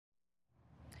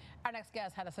Our next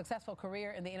guest had a successful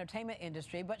career in the entertainment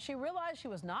industry, but she realized she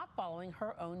was not following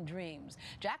her own dreams.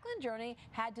 Jacqueline Journey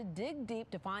had to dig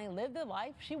deep to finally live the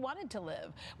life she wanted to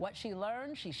live. What she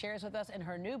learned, she shares with us in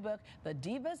her new book, The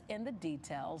Divas in the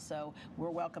Details. So we're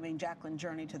welcoming Jacqueline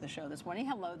Journey to the show this morning.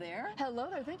 Hello there. Hello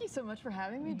there. Thank you so much for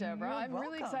having me, Deborah. You're I'm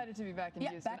welcome. really excited to be back in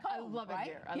Houston. Back home, I love right? it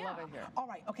here. I love it here. All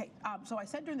right. Okay. So I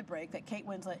said during the break that Kate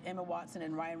Winslet, Emma Watson,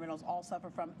 and Ryan Reynolds all suffer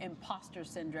from imposter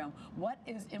syndrome. What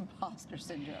is imposter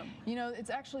syndrome? You know, it's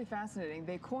actually fascinating.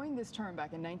 They coined this term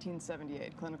back in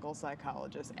 1978, clinical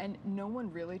psychologists, and no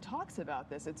one really talks about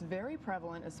this. It's very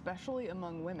prevalent, especially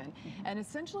among women. And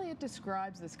essentially it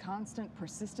describes this constant,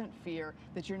 persistent fear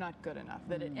that you're not good enough,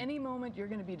 that at any moment you're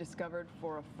going to be discovered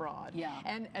for a fraud. Yeah.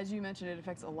 And as you mentioned, it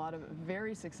affects a lot of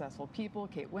very successful people: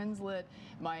 Kate Winslet,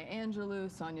 Maya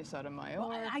Angelou, Sonia Sotomayor.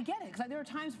 Well, I get it, because there were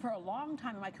times for a long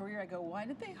time in my career I go, why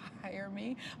did they hire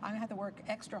me? I'm going to have to work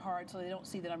extra hard so they don't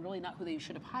see that I'm really not who they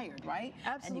should have hired, right?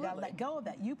 Absolutely. And you got to let go of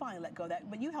that. You finally let go of that.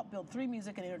 But you helped build 3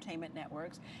 music and entertainment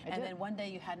networks. And then one day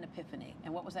you had an epiphany.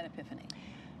 And what was that epiphany?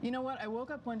 You know what? I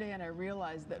woke up one day and I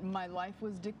realized that my life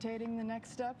was dictating the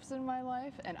next steps in my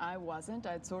life, and I wasn't.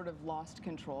 I'd sort of lost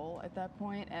control at that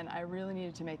point, and I really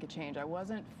needed to make a change. I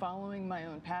wasn't following my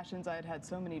own passions. I had had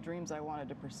so many dreams I wanted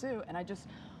to pursue, and I just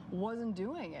wasn't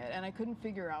doing it, and I couldn't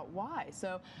figure out why.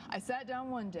 So I sat down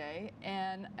one day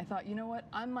and I thought, you know what?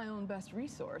 I'm my own best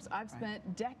resource. I've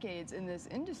spent decades in this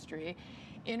industry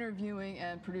interviewing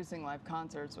and producing live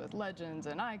concerts with legends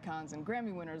and icons and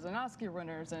Grammy winners and Oscar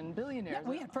winners and billionaires. Yeah,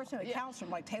 we had first-hand accounts from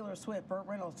like Taylor Swift, Burt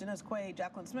Reynolds, Dennis Quaid,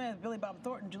 Jacqueline Smith, Billy Bob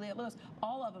Thornton, Juliette Lewis,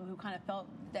 all of them who kind of felt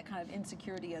that kind of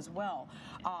insecurity as well.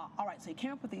 All right, so you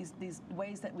came up with these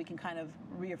ways that we can kind of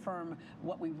reaffirm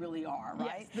what we really are,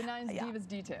 right? Yes, the 9 Divas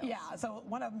details. Yeah, so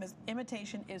one of them is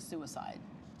imitation is suicide.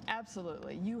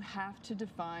 Absolutely. You have to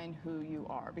define who you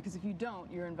are, because if you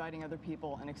don't, you're inviting other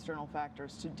people and external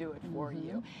factors to do it for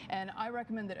you. And I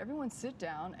recommend that everyone sit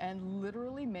down and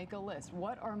literally make a list.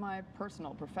 What are my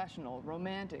personal, professional,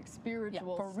 romantic,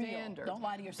 spiritual for standards? Real. Don't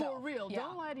lie to yourself. For real.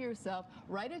 Don't lie to yourself.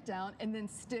 Write it down and then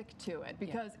stick to it,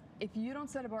 because if you don't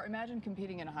set a bar, imagine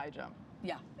competing in a high jump.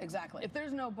 Yeah, exactly. If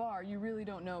there's no bar, you really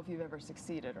don't know if you've ever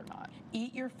succeeded or not.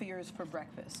 Eat your fears for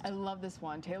breakfast. I love this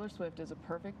one. Taylor Swift is a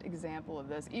perfect example of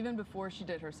this, even before she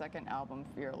did her second album,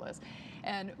 Fearless.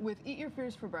 And with Eat Your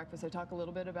Fears for Breakfast, I talk a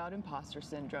little bit about imposter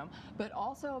syndrome, but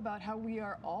also about how we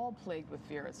are all plagued with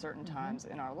fear at certain times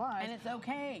in our lives. And it's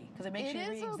okay, because it makes you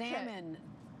re-examine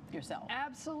yourself.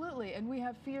 Absolutely. And we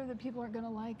have fear that people aren't going to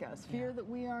like us, fear that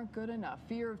we aren't good enough,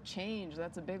 fear of change,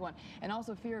 that's a big one, and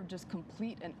also fear of just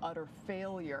complete and utter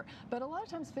failure. But a lot of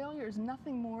times failure is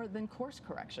nothing more than course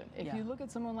correction. If you look at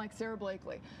someone like Sarah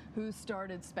Blakely, who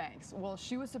started Spanx, well,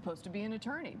 she was supposed to be an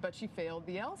attorney, but she failed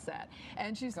the LSAT.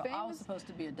 And she's famous. I was supposed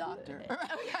to be a doctor.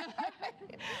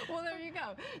 Well, there you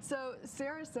go. So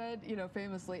Sarah said, you know,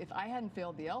 famously, if I hadn't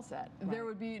failed the LSAT, there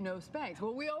would be no Spanx.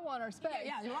 Well, we all want our Spanx.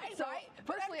 Yeah, right. So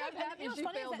personally, I'm happy she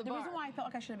failed the bar. The reason why I felt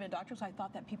like I should have been a doctor is I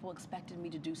thought that people expected me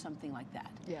to do something like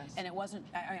that. Yes. And it wasn't.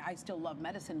 I still love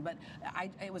medicine, but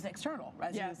it was external,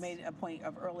 as you made a point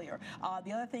of earlier.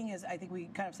 The other thing is, I think we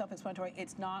kind of self-explanatory.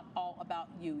 It's not all about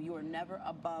you. You are never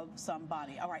above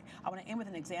somebody. All right. I want to end with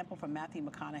an example from Matthew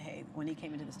McConaughey when he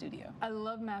came into the studio. I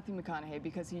love Matthew McConaughey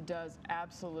because he does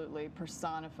absolutely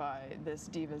personify this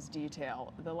diva's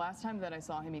detail. The last time that I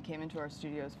saw him, he came into our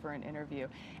studios for an interview,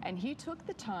 and he took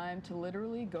the time to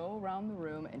literally go around the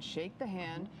room and shake the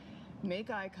hand,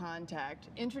 make eye contact,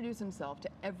 introduce himself to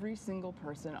every single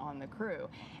person on the crew.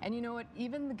 And you know what?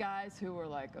 Even the guys who were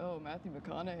like, oh, Matthew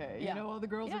McConaughey, you know, all the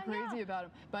girls are crazy about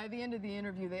him. By the end of the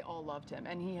interview, they all loved him,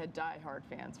 and he had die-hard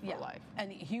fans for life.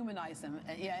 And he humanized him,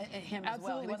 him as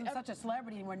well. He wasn't such a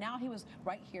celebrity anymore. Now he was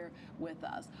right here with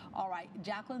us. All right,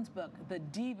 Jacqueline's book, The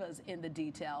Divas in the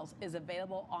Details, is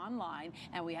available online,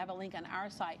 and we have a link on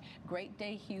our site,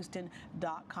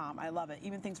 greatdayhouston.com. I love it.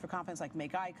 Even things for confidence like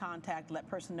make eye contact, let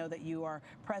person know that you are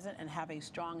present, and have a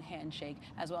strong handshake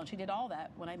as well. And she did all that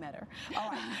when I met her. All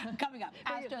right, coming up,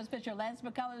 Astros pitcher Lance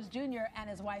McCullers Jr. and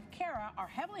his wife Kara are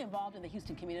heavily involved in the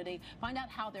Houston community. Find out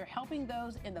how they're helping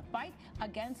those in the fight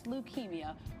against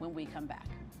leukemia when we come back.